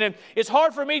salvation. And it's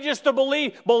hard for me just to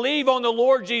believe on the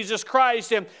Lord Jesus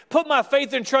Christ and put my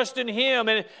faith and trust in Him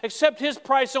and accept His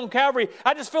price on Calvary.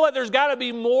 I just feel like there's got to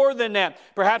be more than that.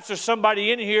 Perhaps there's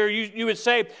somebody in here, you would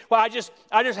say, well, I just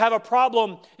have a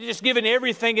problem just giving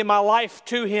everything in my life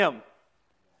to Him.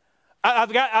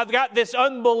 I've got this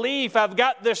unbelief. I've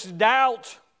got this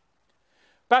doubt.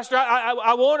 Pastor,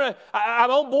 I'm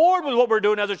on board with what we're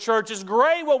doing as a church. It's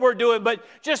great what we're doing, but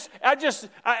there's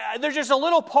just a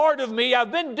little part of me.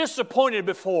 I've been disappointed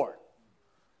before.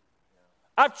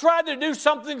 I've tried to do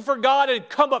something for God and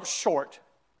come up short.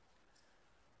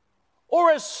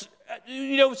 Or as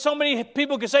so many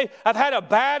people can say, I've had a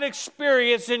bad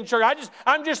experience in church.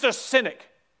 I'm just a cynic.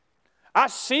 I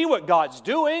see what God's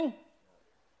doing.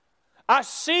 I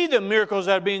see the miracles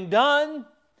that are being done.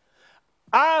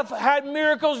 I've had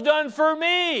miracles done for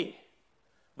me.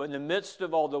 But in the midst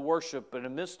of all the worship, in the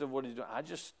midst of what He's doing,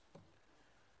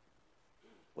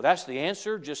 well, that's the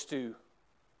answer, just to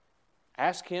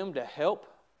ask Him to help.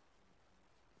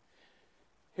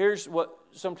 Here's what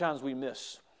sometimes we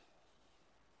miss.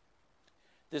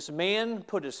 This man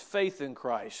put his faith in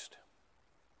Christ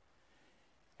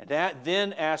and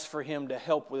then asked for Him to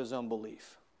help with his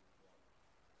unbelief.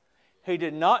 He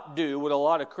did not do what a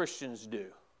lot of Christians do.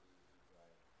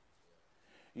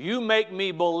 You make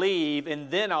me believe, and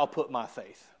then I'll put my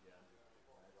faith.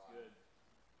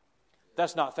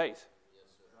 That's not faith.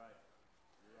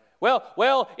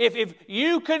 Well, if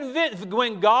you convince,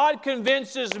 when God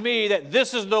convinces me that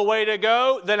this is the way to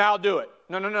go, then I'll do it.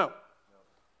 No.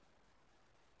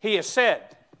 He has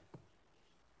said,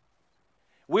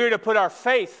 we're to put our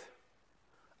faith.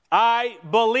 I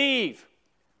believe.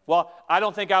 Well, I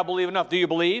don't think I believe enough. Do you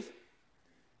believe?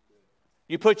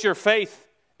 You put your faith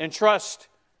and trust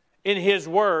in His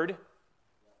Word,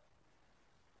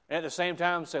 and at the same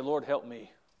time say, Lord, help me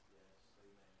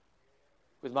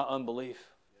with my unbelief.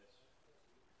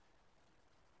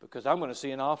 Because I'm going to see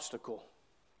an obstacle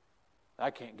I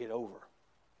can't get over.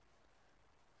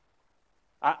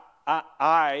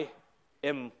 I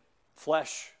am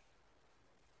flesh.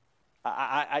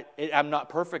 I'm not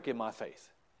perfect in my faith.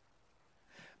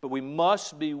 But we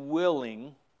must be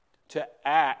willing to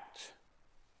act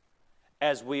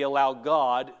as we allow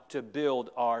God to build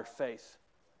our faith.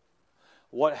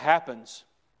 What happens?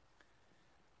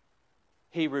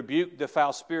 He rebuked the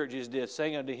foul spirit, Jesus did,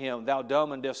 saying unto him, Thou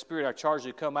dumb and deaf spirit, I charge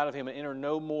thee to come out of him and enter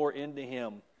no more into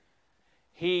him.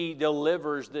 He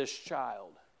delivers this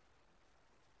child.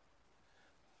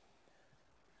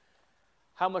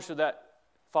 How much did that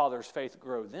father's faith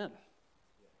grow then?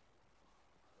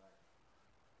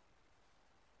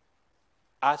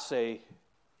 I say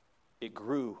it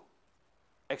grew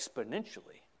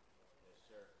exponentially.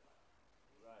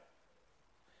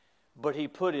 But he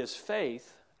put his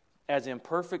faith, as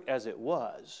imperfect as it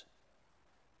was,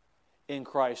 in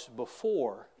Christ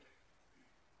before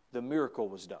the miracle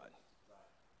was done.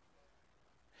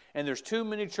 And there's too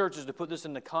many churches, to put this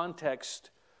in the context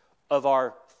of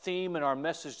our theme and our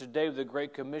message today with the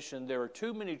Great Commission, there are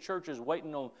too many churches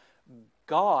waiting on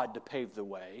God to pave the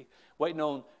way, waiting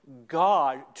on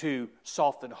God to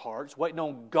soften hearts, waiting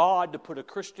on God to put a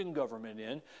Christian government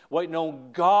in, waiting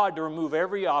on God to remove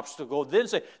every obstacle.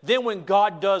 Then when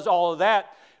God does all of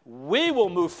that, we will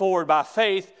move forward by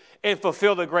faith and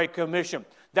fulfill the Great Commission.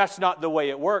 That's not the way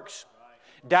it works.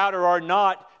 Doubter or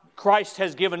not, Christ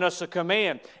has given us a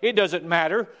command. It doesn't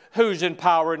matter who's in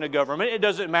power in the government. It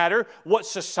doesn't matter what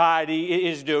society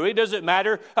is doing. It doesn't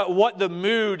matter what the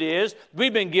mood is.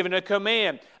 We've been given a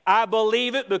command. I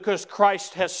believe it because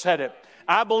Christ has said it.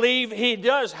 I believe He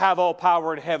does have all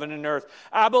power in heaven and earth.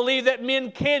 I believe that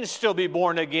men can still be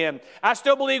born again. I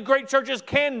still believe great churches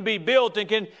can be built and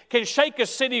can shake a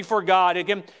city for God. It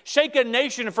can shake a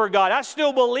nation for God. I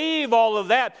still believe all of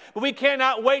that. But we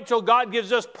cannot wait till God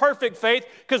gives us perfect faith,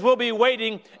 because we'll be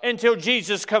waiting until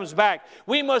Jesus comes back.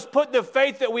 We must put the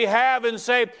faith that we have and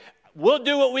say, we'll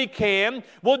do what we can.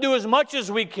 We'll do as much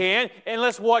as we can. And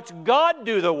let's watch God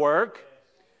do the work.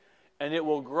 And it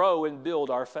will grow and build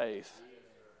our faith.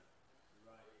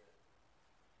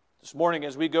 This morning,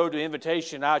 as we go to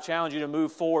invitation, I challenge you to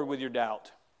move forward with your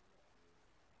doubt.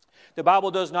 The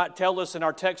Bible does not tell us in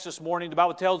our text this morning, the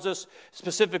Bible tells us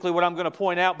specifically what I'm going to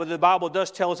point out, but the Bible does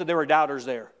tell us that there were doubters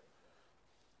there.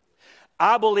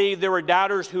 I believe there were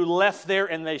doubters who left there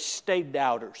and they stayed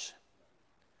doubters.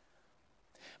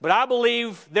 But I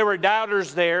believe there were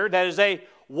doubters there that as they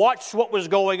watched what was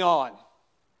going on,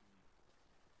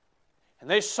 and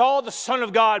they saw the Son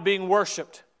of God being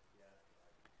worshiped,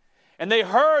 and they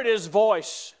heard His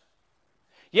voice.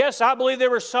 Yes, I believe there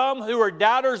were some who were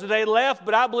doubters that they left,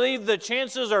 but I believe the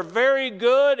chances are very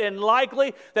good and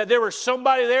likely that there was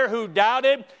somebody there who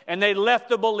doubted and they left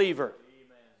a believer.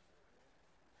 Amen.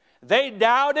 They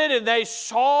doubted and they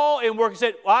saw and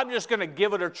said, well, I'm just going to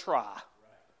give it a try.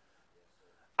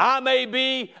 I may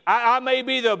be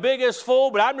the biggest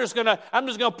fool, but I'm just going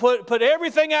to put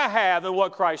everything I have in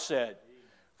what Christ said.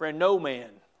 Friend, no man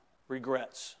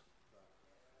regrets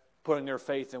putting their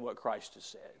faith in what Christ has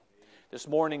said. This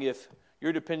morning, if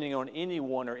you're depending on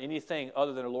anyone or anything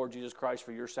other than the Lord Jesus Christ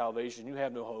for your salvation, you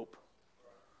have no hope.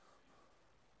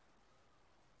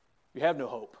 You have no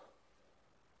hope.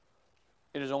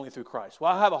 It is only through Christ.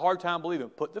 Well, I have a hard time believing.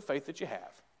 Put the faith that you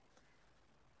have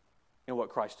in what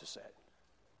Christ has said.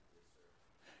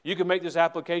 You can make this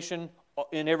application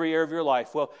in every area of your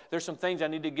life. Well, there's some things I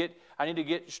need to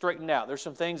get straightened out. There's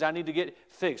some things I need to get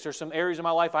fixed. There's some areas of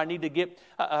my life I need to get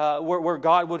where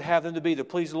God would have them to be, to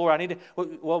please the Lord. I need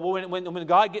to. Well, when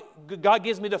God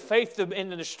gives me the faith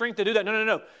and the strength to do that,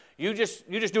 no. You just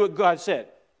do what God said.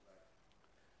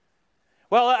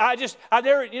 Well,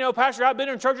 Pastor, I've been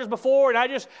in churches before, and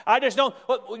I just don't.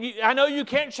 I know you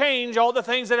can't change all the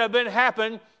things that have been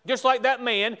happened. Just like that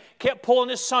man kept pulling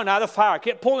his son out of the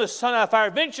fire,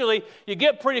 Eventually, you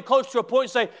get pretty close to a point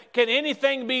and say, can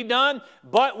anything be done?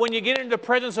 But when you get into the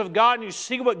presence of God and you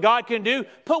see what God can do,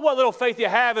 put what little faith you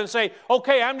have and say,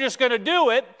 okay, I'm just going to do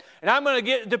it, and I'm going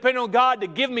to depend on God to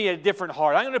give me a different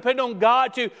heart. I'm going to depend on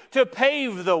God to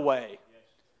pave the way.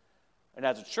 And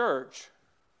as a church,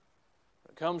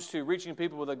 when it comes to reaching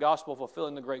people with the gospel,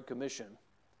 fulfilling the Great Commission,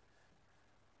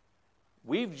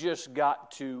 we've just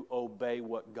got to obey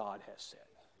what God has said.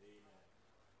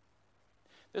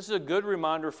 This is a good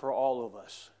reminder for all of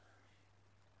us.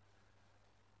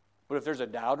 But if there's a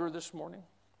doubter this morning,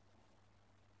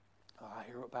 I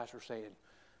hear what Pastor's saying.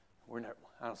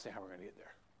 I don't see how we're going to get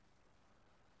there.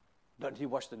 Doesn't he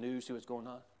watch the news, see what's going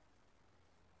on?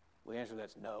 Well, the answer to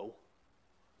that's no.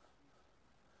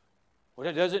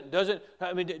 Well, doesn't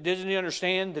he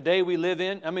understand the day we live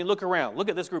in? Look around. Look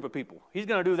at this group of people. He's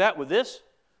going to do that with this?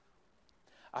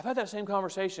 I've had that same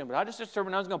conversation, but I just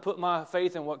determined I was going to put my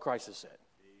faith in what Christ has said.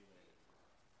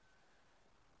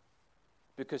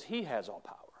 Because He has all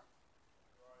power.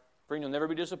 Friend, you'll never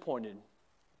be disappointed.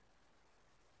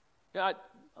 Let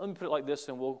me put it like this,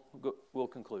 and we'll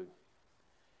conclude.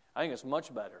 I think it's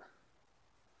much better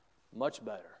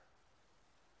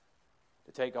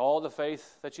to take all the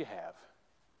faith that you have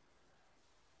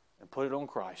and put it on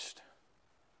Christ.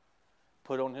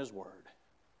 Put on His Word.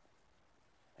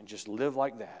 and just live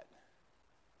like that.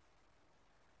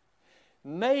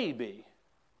 Maybe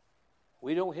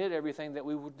we don't hit everything that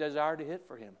we would desire to hit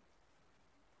for Him.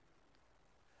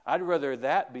 I'd rather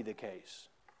that be the case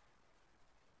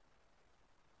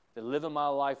than living my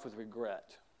life with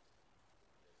regret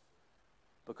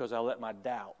because I let my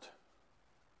doubt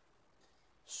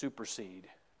supersede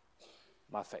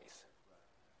my faith.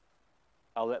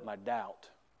 I let my doubt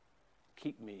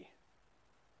keep me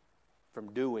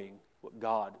from doing what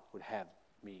God would have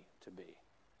me to be.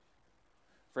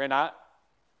 Friend,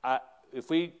 if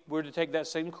we were to take that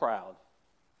same crowd,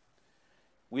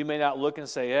 we may not look and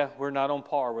say, yeah, we're not on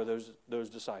par with those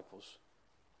disciples.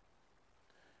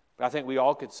 But I think we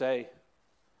all could say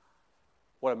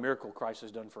what a miracle Christ has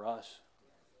done for us.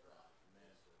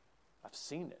 I've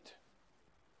seen it.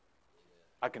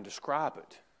 I can describe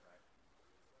it.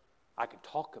 I can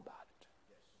talk about it.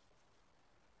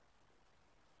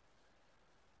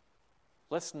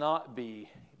 Let's not be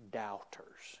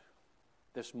doubters.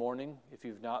 This morning, if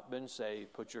you've not been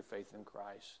saved, put your faith in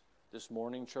Christ. This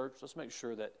morning, church, let's make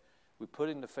sure that we put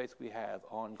in the faith we have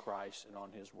on Christ and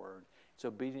on His Word. It's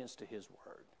obedience to His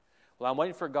Word. Well, I'm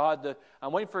waiting for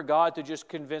God to just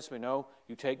convince me. No,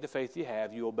 you take the faith you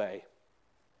have, you obey.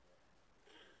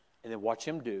 And then watch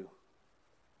Him do,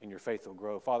 and your faith will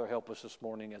grow. Father, help us this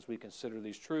morning as we consider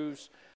these truths.